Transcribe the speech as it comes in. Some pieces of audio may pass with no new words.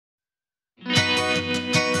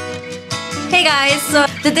Hey guys, so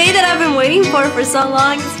the day that I've been waiting for so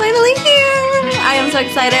long is finally here. I am so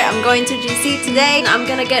excited. I'm going to GC today. I'm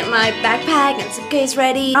gonna get my backpack and suitcase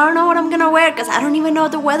ready. I don't know what I'm gonna wear because I don't even know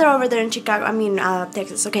the weather over there in Chicago. I mean,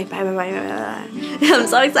 Texas. Okay, bye. I'm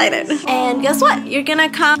so excited. And guess what? You're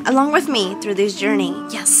gonna come along with me through this journey.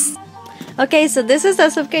 Yes. Okay, so this is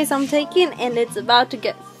the suitcase I'm taking and it's about to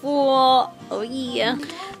get full. Oh yeah.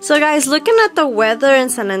 So guys, looking at the weather in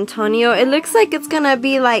San Antonio, it looks like it's gonna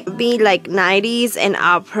be like 90s and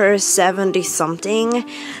upper 70 something.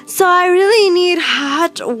 So I really need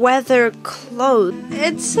hot weather clothes.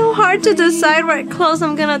 It's so hard to decide what clothes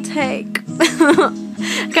I'm gonna take.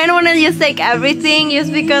 Kind of want to just take everything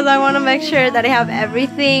just because I want to make sure that I have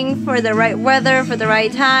everything for the right weather, for the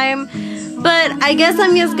right time. But I guess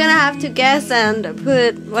I'm just gonna have to guess and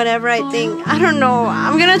put whatever I think. I don't know.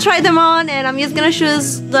 I'm gonna try them on and I'm just gonna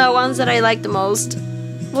choose the ones that I like the most.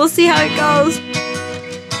 We'll see how it goes.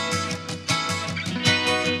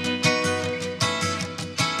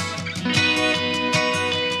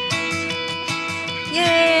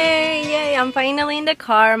 I'm finally in the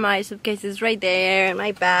car. My suitcase is right there and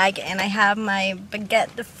my bag, and I have my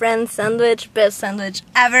baguette de France sandwich, best sandwich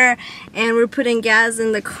ever, and we're putting gas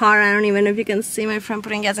in the car. I don't even know if you can see my friend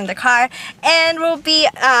putting gas in the car, and we'll be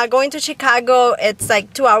going to Chicago. It's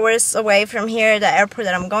like 2 hours away from here, the airport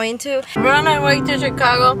that I'm going to. We're on our way to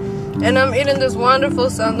Chicago and I'm eating this wonderful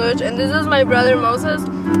sandwich, and this is my brother Moses.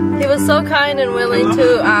 He was so kind and willing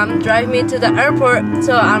to drive me to the airport,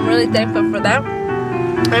 so I'm really thankful for that.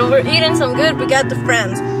 And we're eating some good baguette de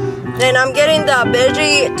France. And I'm getting the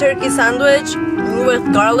veggie turkey sandwich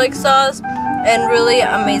with garlic sauce and really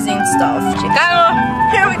amazing stuff. Chicago,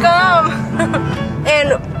 here we come!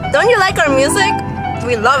 And don't you like our music?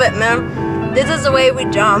 We love it, man. This is the way we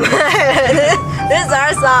jump. This is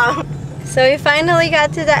our song. So we finally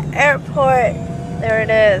got to the airport. There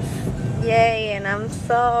it is. Yay, and I'm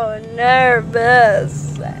so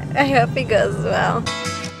nervous. I hope it goes well.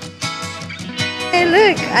 Hey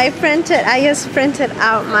look, I just printed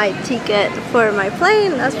out my ticket for my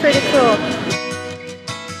plane. That's pretty cool.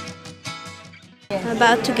 I'm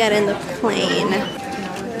about to get in the plane.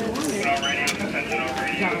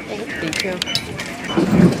 Thank you.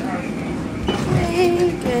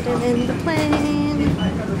 Okay, getting in the plane.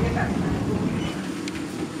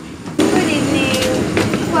 Good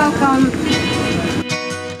evening. Welcome.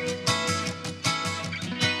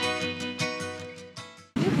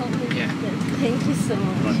 Thank you so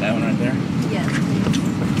much. You want that one right there? Yes.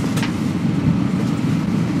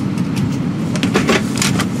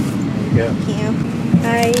 There you go. Thank you.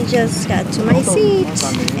 I just got to my seat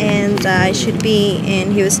and I should be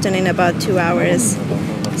in Houston in about 2 hours.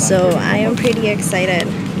 So I am pretty excited.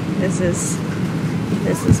 This is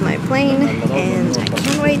my plane and I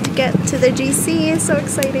can't wait to get to the GC. It's so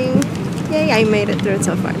exciting. Yay, I made it through it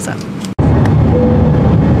so far. So.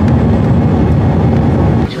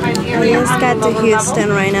 I just got to Houston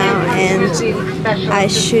right now and I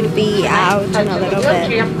should be out in a little bit.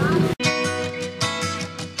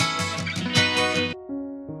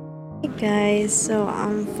 Hey guys, so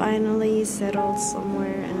I'm finally settled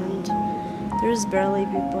somewhere and there's barely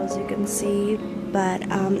people as you can see, but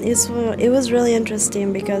it was really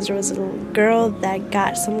interesting because there was a little girl that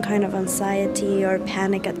got some kind of anxiety or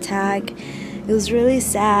panic attack. It was really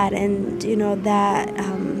sad, and you know that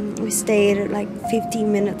we stayed like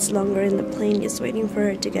 15 minutes longer in the plane just waiting for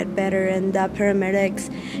her to get better, and the paramedics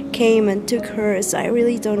came and took her, so I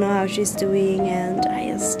really don't know how she's doing, and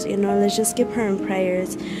I just, you know, let's just keep her in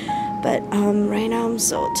prayers. But right now I'm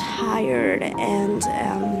so tired, and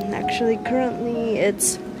actually currently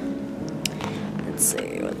it's, let's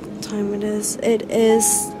see what time it is. It is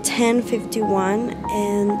 10:51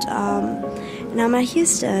 and I'm at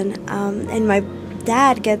Houston, and my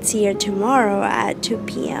dad gets here tomorrow at 2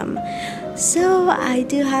 p.m. So I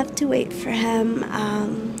do have to wait for him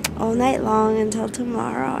all night long until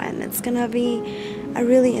tomorrow, and it's gonna be a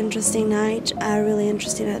really interesting night, a really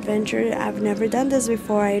interesting adventure. I've never done this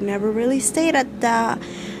before. I never really stayed at the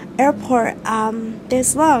airport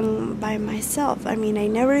this long by myself. I mean, I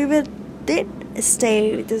never even did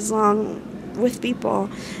stay this long with people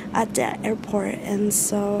at the airport, and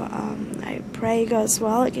so I pray it goes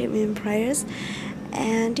well. Keep me in prayers,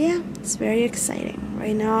 and yeah, it's very exciting.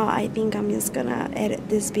 Right now I think I'm just gonna edit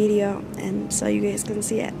this video and so you guys can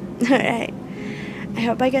see it. Alright, I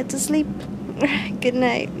hope I get to sleep. Good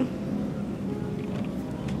night.